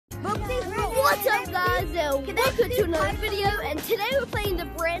So welcome to another video, and today we're playing the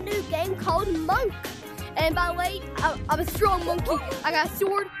brand new game called Monk. And by the way, I'm a strong monkey. I got a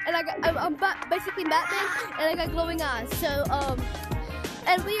sword, and I'm basically Batman, and I got glowing eyes. So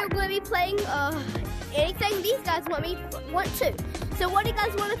and we are going to be playing anything these guys want to. So what do you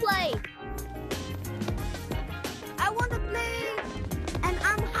guys want to play? I want to play, and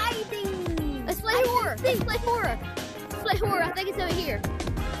I'm hiding. Let's play horror. Let's play horror. Let's play horror. I think it's over here.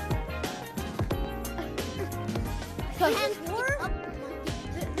 And horror?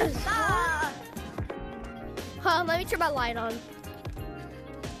 Hold on, let me turn my light on.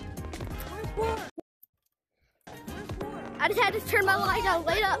 Where's horror? Where's horror? I just had to turn my light on.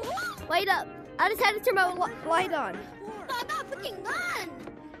 Wait up. Wait up. I just had to turn my light on. I'm not freaking gun.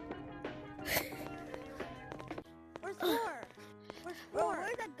 Where's horror? Where's horror?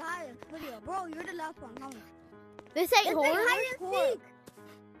 Where's that guy in this video? Bro, you're the last one. Come on. This ain't horror. Let's play hide and seek.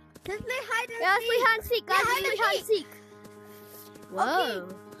 Let's play hide and seek. Yeah, let's play hide and seek, guys. Let's play hide and seek. Whoa.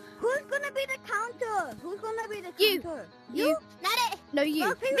 Okay. Who's gonna be the counter? Who's gonna be the counter? You. Not it. No, you.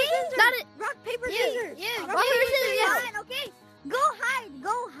 Rock, paper, scissors. Not it. Rock, paper, You. scissors. You. Rock, Rock, paper, scissors, yeah. Fine, okay. Go hide.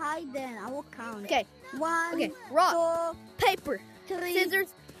 Go hide then. I will count. Okay. 1, Okay. Rock, 4, paper, 3,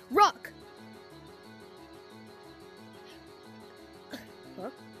 scissors, rock.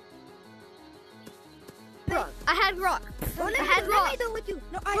 Rock. I had rock. Bro, I had rock. Let me do it with you.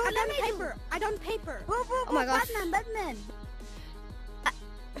 No, I done paper. I done paper. Bro, Oh my gosh. Batman.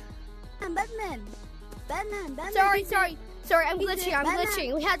 Batman. Sorry, I'm glitching. I'm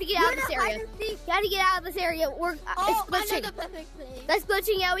glitching. We have to get out of this area. We have to get out of this area. It's glitching. I know the perfect thing. That's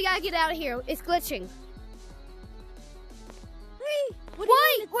glitching. Yeah, we gotta get out of here. It's glitching. Wait,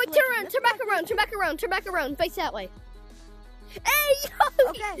 turn back around. Face that way. Hey, yo!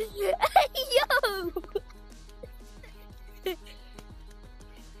 Okay. Hey, yo!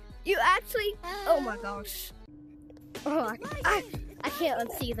 You actually, oh my gosh. Oh, I can't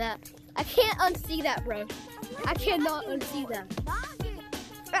unsee that. I can't unsee that, bro. I cannot unsee that.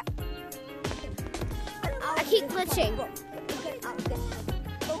 I keep glitching.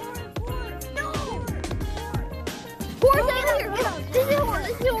 Horror's over here. This is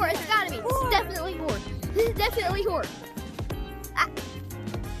horror. It's gotta be. This is definitely horror. This is definitely horror.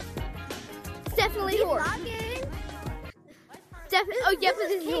 It's definitely horror. Definitely. Oh, yeah,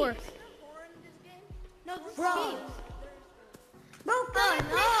 this is horror. No, bro. Bro,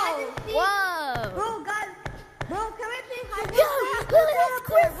 Whoa. Bro, can we play hide and Yo, look at these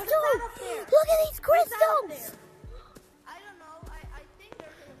crystals. Look at these crystals. I don't know. I think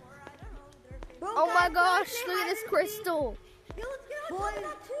there's horror. I don't know. Oh my gosh, look at this crystal. Yo, let's get on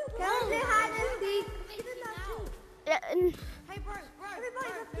that too. Can we play hide and seek? Get in that too. Yeah, Hey, bro,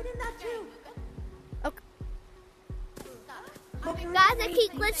 everybody, let's get in that too. okay. Guys, I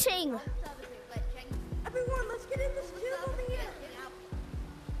keep glitching. Everyone, let's get in this tube over here.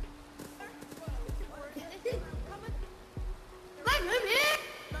 Wait for me!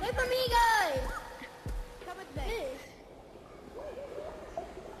 Wait for me, guys! Come with me.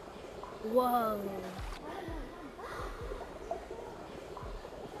 Whoa.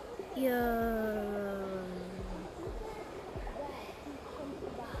 Yo.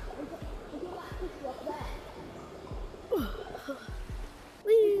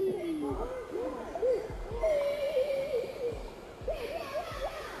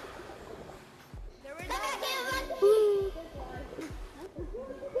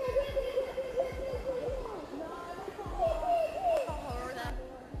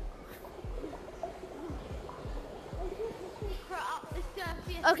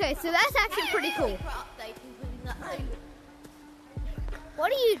 Okay, so that's actually pretty cool.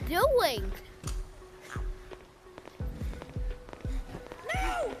 What are you doing?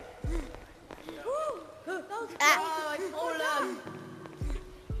 No!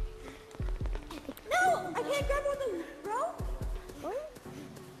 No, I can't grab one of them, bro.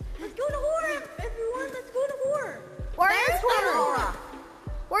 Let's go to horror, everyone. Let's go to horror. Where's horror?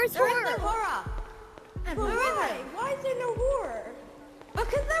 Where's horror? horror. And why is there no horror?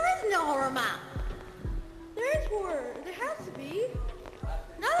 Because there is no horror map. There is horror. There has to be.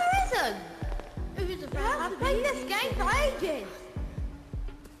 No, there isn't. I've played this game for ages.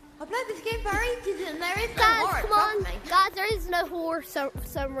 I've played this game for ages and there is no Guys, horror. come on. Guys, there is no horror for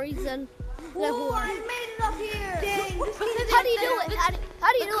some reason. No horror. I made it up here. Dang, How do you do it?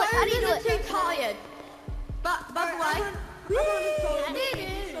 How do you do it? How do you do it? Too tired. But by the way,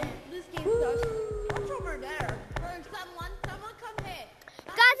 this game sucks. What's over there? Someone come here.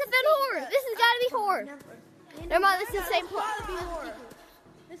 Guys, I've been horror. This has got to be horror. Never mind, this is the same part.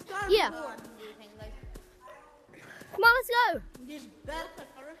 Yeah. Come on, let's go.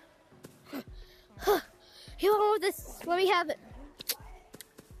 Here, hold this. Let me have it.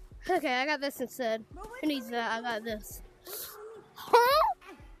 Okay, I got this instead. Who needs that? I got this. Huh?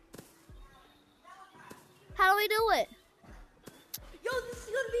 How do we do it? Yo, this is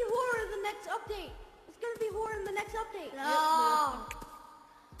gonna be horror in the next update. It's gonna be horror in the next update. No.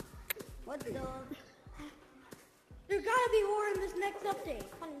 What the? There gotta be horror in this next update.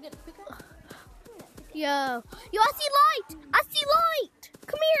 Come on, get pick up. Yo, I see light. I see light.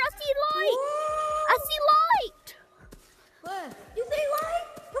 Come here, I see light. I see light. What? You say light?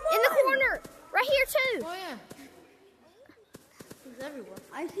 Come on. In the corner, right here too. Oh yeah. It's everywhere.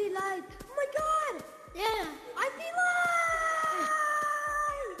 I see light. Oh my god. Yeah. I see light.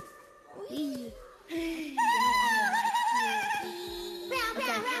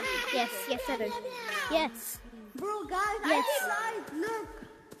 Okay. Yes, I do. Yes. Bro, guys, Yes. I see light. Look.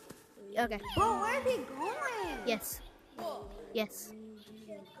 Okay. Bro, where's he going? Yes. Yes.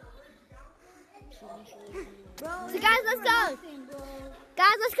 Bro, So guys, let's go.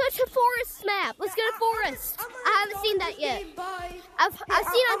 Guys, let's go to forest map. Let's go to forest. I haven't seen that yet. Bye. I've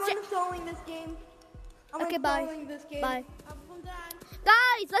seen I'm on. uninstalling this game. Okay, bye. This game. Bye. I'm done.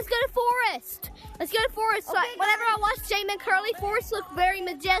 Guys, let's go to forest. Let's go to forest. Okay, Like, whenever guys. I watch Jamin Curly, forest look very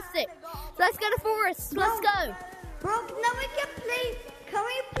majestic. So let's go to forest. Let's go. Bro, now we can play. Can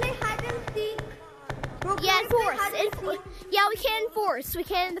we play hide and seek? Bro, can Yeah, we in play forest. hide and seek? Yeah, we can in forest. We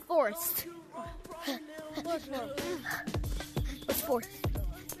can in the forest. What's forest?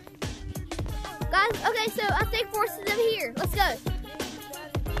 Guys, okay, so I think forest is over here. Let's go.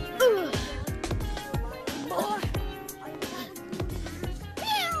 Ooh.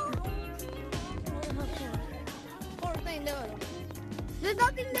 There's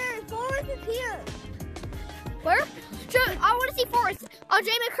nothing there. Forest is here. Where? Sure, I want to see forest. On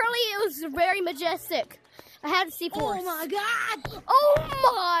Jamin Curly, it was very majestic. I had to see forest. Oh my god. Oh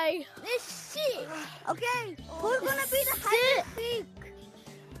my! This shit. Okay, who's gonna be the hide and seek?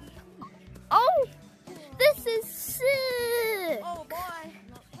 Oh, this is sick. Oh boy.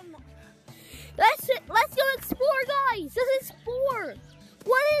 Let's go explore, guys. Let's explore.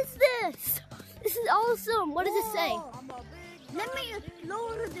 What is this? This is awesome. What does it say? Let me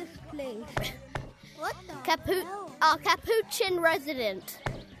explore this place. What the hell? Capuchin resident.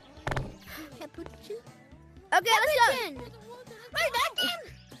 Capuchin? Okay, let's go. Wait, that game?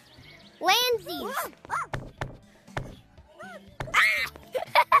 Landsies.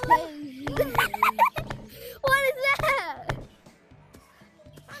 What is that?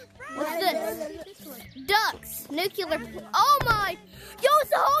 What's this? Ducks. Nuclear. Oh my! Yo,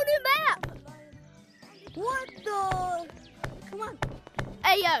 it's a whole new map. What the? Come on.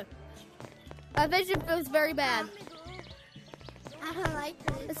 Hey yo, my vision feels very bad. I don't like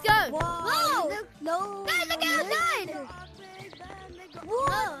this. Let's go. Whoa! No. Guys, look outside!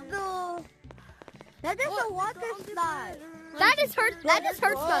 What the? That is a water slide. That just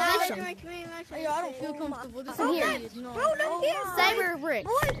hurts my vision. Hey, I don't feel comfortable. This Come is here. weird. No. Bro, look here. Cyber brick.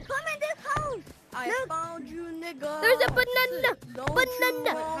 Boys, come in this house. I found you, nigga. There's a banana. Don't Banana.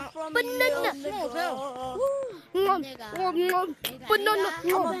 you run from Banana. me, nigga. Mwah, mwah, mwah. Banana.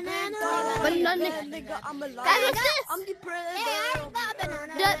 Mwah. Banana. Nigga, I'm alive. Guys, what's this? I'm the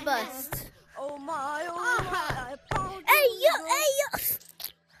predator. Dirt bust. Oh my, I found you. Hey yo.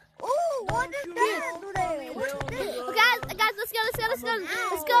 Oh, what is that today? What is this? Well, guys, let's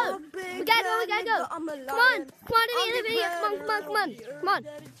go. We gotta go. Come on to the end of the video. Come on.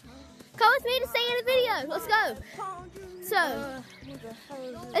 Come with me to stay in the video. Let's go. So,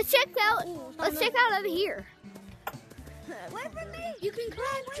 let's check out over here. Wait for me. You can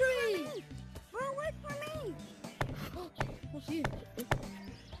climb trees. Bro, wait for me. What's you?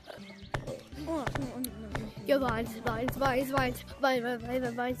 Yo, vines. Yo! I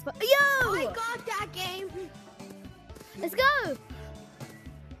got that game. Let's go.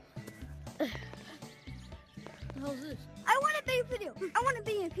 How's this? I want to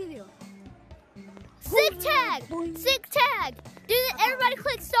be in video. Sick tag. Do it. Everybody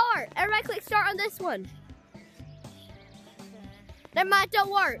click start on this one. Never mind, don't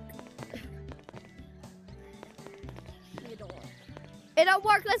work. It don't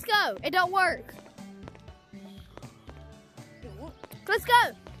work. Let's go. It don't work. Let's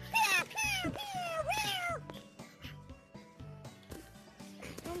go.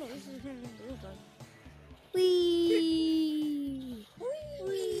 Wee.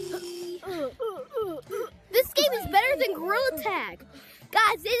 This game is better than Gorilla Tag.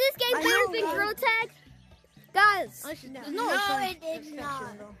 Guys, is this game better than Gorilla Tag? Guys. No, it is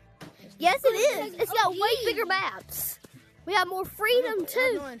not. Yes, it is. It's got way bigger maps. We have more freedom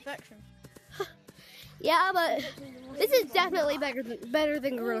too. No infection. Yeah, but this is definitely better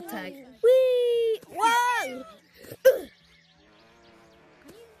than Gorilla Tag. Wee! Whoa!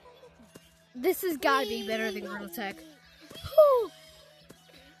 This has got to be better than Grill Tech.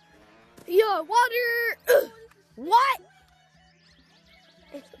 Yo, water! What?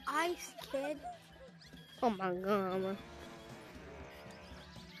 It's ice, kid. Oh my god.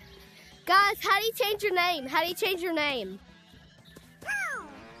 Guys, how do you change your name? How do you change your name?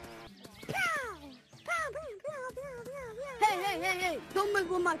 Hey. Don't make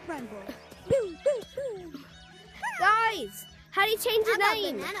with my friend, bro. Guys, how do you change your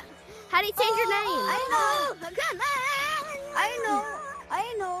name? How do you change your name? I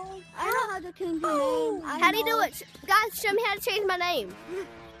know how to change your name. How do you do it? Guys, show me how to change my name.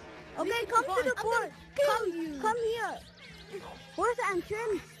 Okay, come to the board. Come here. Where's the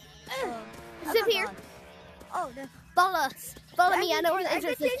entrance? It's up here. Oh, the Follow us. Follow me. I know where the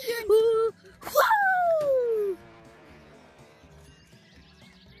entrance is. Woo!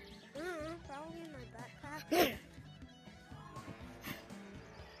 probably in my backpack.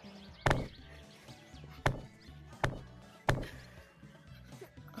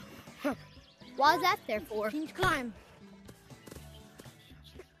 Why is that there for? Change climb.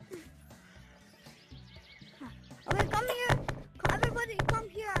 Okay, come here. Everybody, come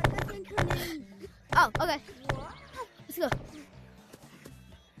here. I just change your name. Oh, okay. Let's go.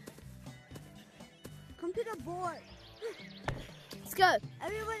 Come to the board. Let's go.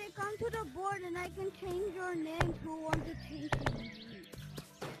 Everybody, come to the board, and I can change your name. Who wants to change your name?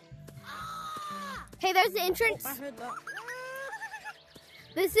 Hey, there's the entrance. I heard that.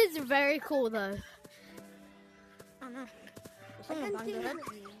 This is very cool, though. Oh no.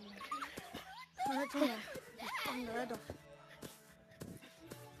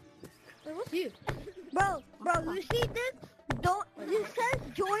 Wait, what's you? Bro, you see this? Don't. It says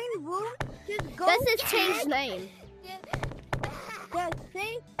join room. Just go. This is change name. Just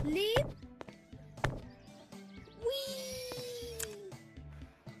say leave. Wee.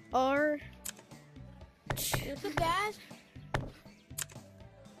 Or It's a dash.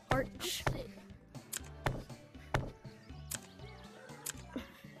 arch.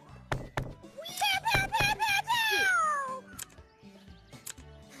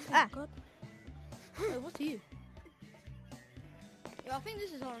 Ah. Hey, what's you? Yo, I think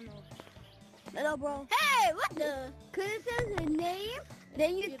this is Arnold. Hello, bro. Hey, what the? Cause it says a name,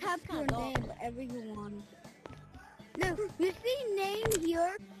 then you tap your name, whatever you want. Look, you see name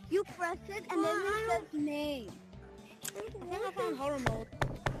here, you press it, and then it says name. I think I found horror mode.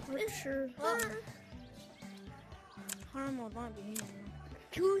 Pretty sure. Horror mode might be here.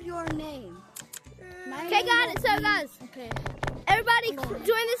 Choose your name. Okay, got it. So, guys, Okay. everybody,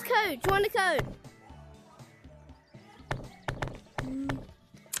 join this code. Join the code.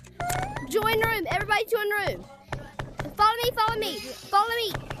 Join room. Everybody, join room. Follow me. Follow me. Follow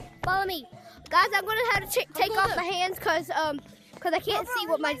me. Follow me. Guys, I'm gonna have to take off my hands because I can't see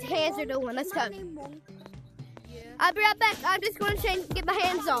what my hands are doing. Let's go. I'll be right back. I'm just gonna get my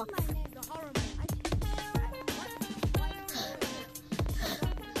hands off.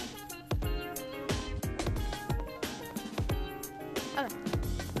 Okay.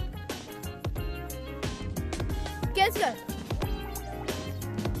 Okay, let's go.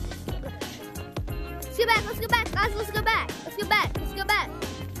 Let's go back, guys. Let's go back.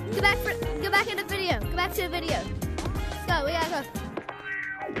 Go back in the video. Go back to the video. Let's go. We gotta go.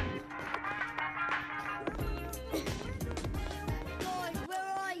 Where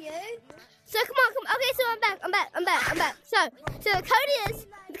are you? So come on. Okay, so I'm back. So the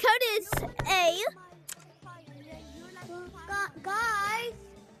code is A. Guys.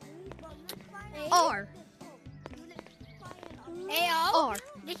 R. A-O? R.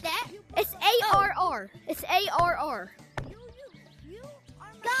 Just that? It's A-R-R. It's A-R-R.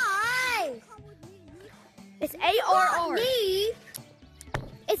 Guys. It's A-R-R. Me.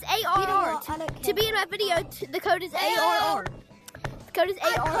 It's You know A-R-R. what? I don't care. To be in my video, the code is A-R-R. The code is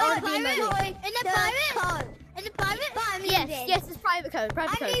A-R-R to be in my video. In the private? In the private? Yes, it's private code. I'm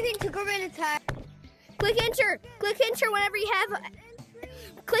leaving to go in attack. Click enter whenever you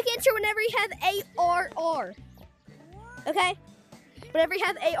have A-R-R. Okay? Whenever you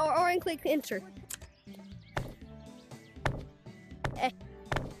have A-R-R and click enter. Hey!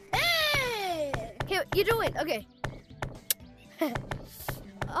 Okay, you do it. Okay.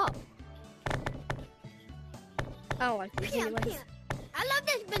 Oh. I don't like these anyways. I love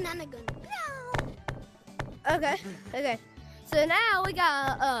this banana gun. Okay. So now we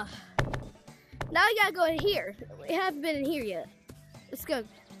got now we gotta go in here. We haven't been in here yet. Let's go.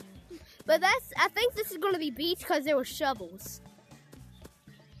 But I think this is gonna be beach because there were shovels.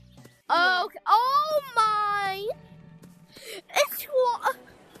 Yeah. Okay. Oh my!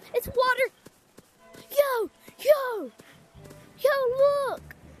 It's water. Yo,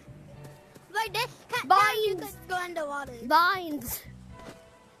 you could go underwater. Vines.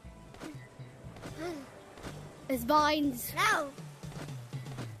 It's vines. No.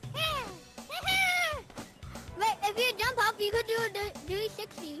 Wait, if you jump up, you could do a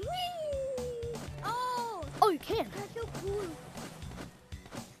 360. Whee! Oh. Oh, you can. That's so cool.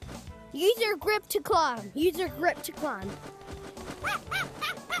 Use your grip to climb. Use your grip to climb.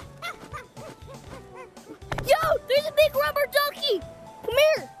 Yo, there's a big rubber ducky. Come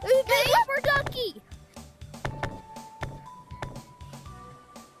here. There's a big rubber ducky.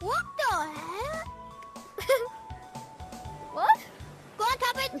 What the heck? What? Go on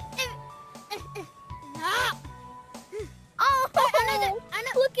top of it. Ah. Oh, another.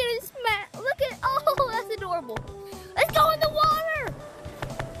 Look at his mat. Look at, oh, that's adorable. Let's go in the water.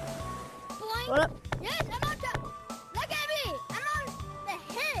 Boing. What up? Yes, I'm on top. Look at me. I'm on the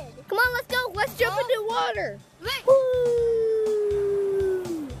head. Come on, let's go. Let's jump into the water. Right. Woo.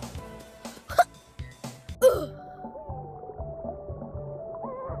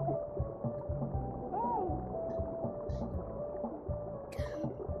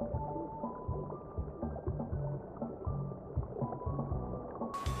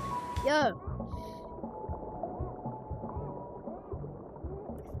 Yo.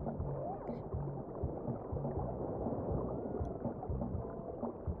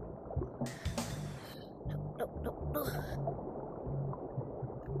 No.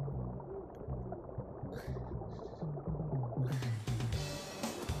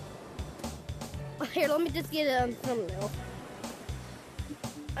 Here, let me just get a thumbnail.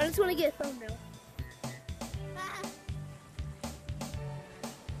 I just want to get a thumbnail.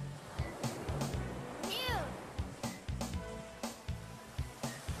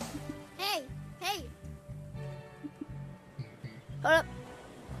 Hey. Hold up.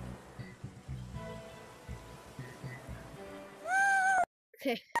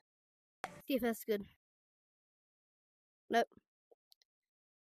 Okay. See if that's good. Nope.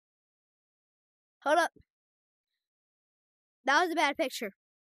 Hold up. That was a bad picture.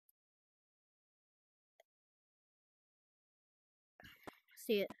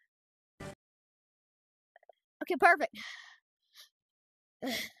 See it. Okay, perfect.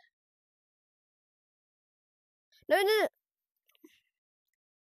 No.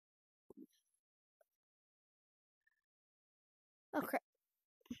 Oh, crap.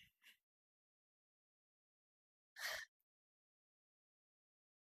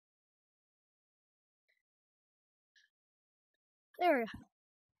 There we go.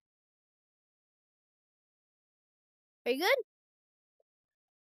 Are you good?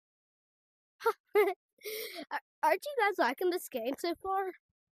 Aren't you guys liking this game so far?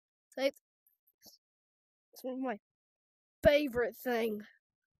 It's one of my favorite thing.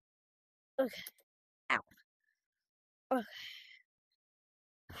 Okay. Ow. Okay.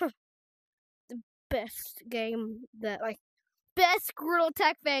 The best game that, like, best Gorilla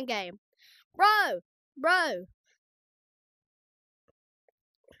Tag fan game. Bro.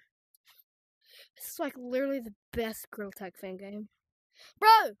 This is like literally the best Gorilla Tag fan game.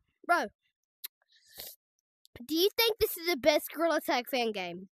 Bro. Do you think this is the best Gorilla Tag fan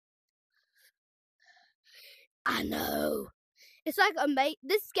game? I know. It's like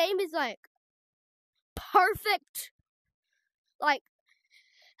this game is like perfect. Like,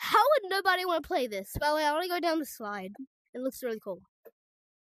 how would nobody want to play this? By the way, I want to go down the slide. It looks really cool.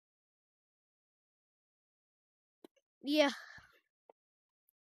 Yeah.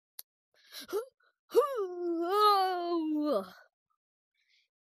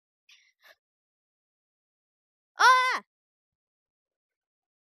 Ah!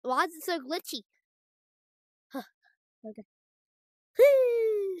 Why is it so glitchy? Huh. Okay.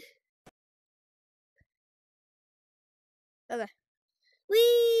 Okay.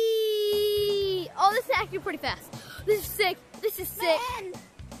 Whee! Oh, this is actually pretty fast. This is sick. Man.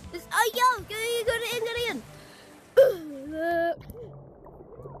 Oh, yo, go in.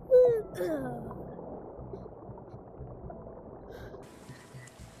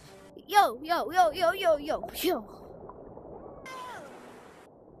 Yo.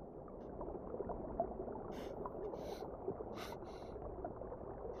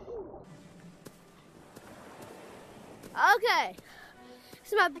 Okay.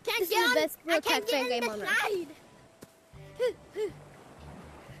 This is the best Gorilla Tag fan game on Earth.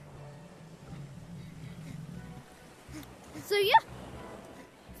 So yeah,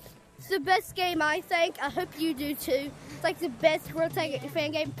 it's the best game, I think. I hope you do too. It's like the best Gorilla Tag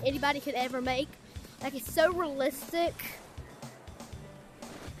fan game anybody could ever make. Like, it's so realistic.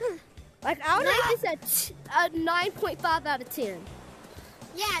 Like, I would rate this a 9.5 out of 10.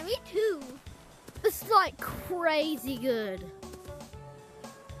 Yeah, me too. It's like crazy good.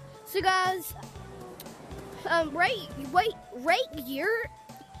 So guys, rate your.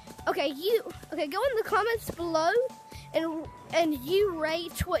 Okay, go in the comments below, and you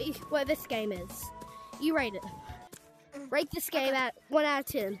rate what this game is. You rate it. Rate this game at 1 out of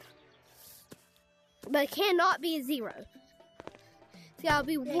 10. But it cannot be a 0. It's gotta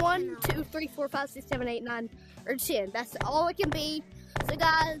be 1, 2, 3, 4, 5, 6, 7, 8, 9, or 10. That's all it can be. So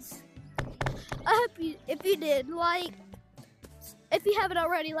guys, I hope if you did, like, if you haven't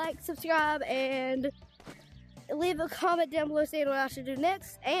already, like, subscribe, and leave a comment down below saying what I should do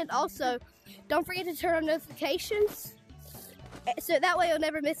next. And also, don't forget to turn on notifications, so that way you'll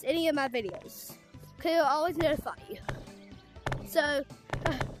never miss any of my videos. Because it'll always notify you. So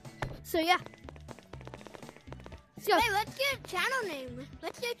yeah. So, hey, let's get a channel name.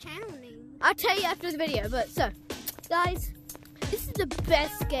 I'll tell you after the video. But guys, this is the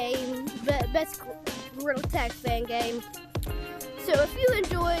best game, best Gorilla Tag fan game. So if you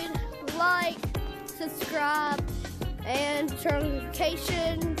enjoyed, like, subscribe, and turn on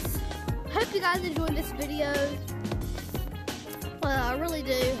notifications. Hope you guys enjoyed this video. Well, I really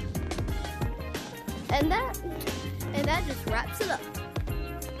do. And that just wraps it up.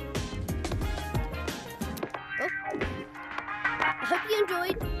 I hope you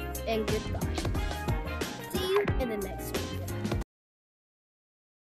enjoyed, and goodbye. See you in the next one.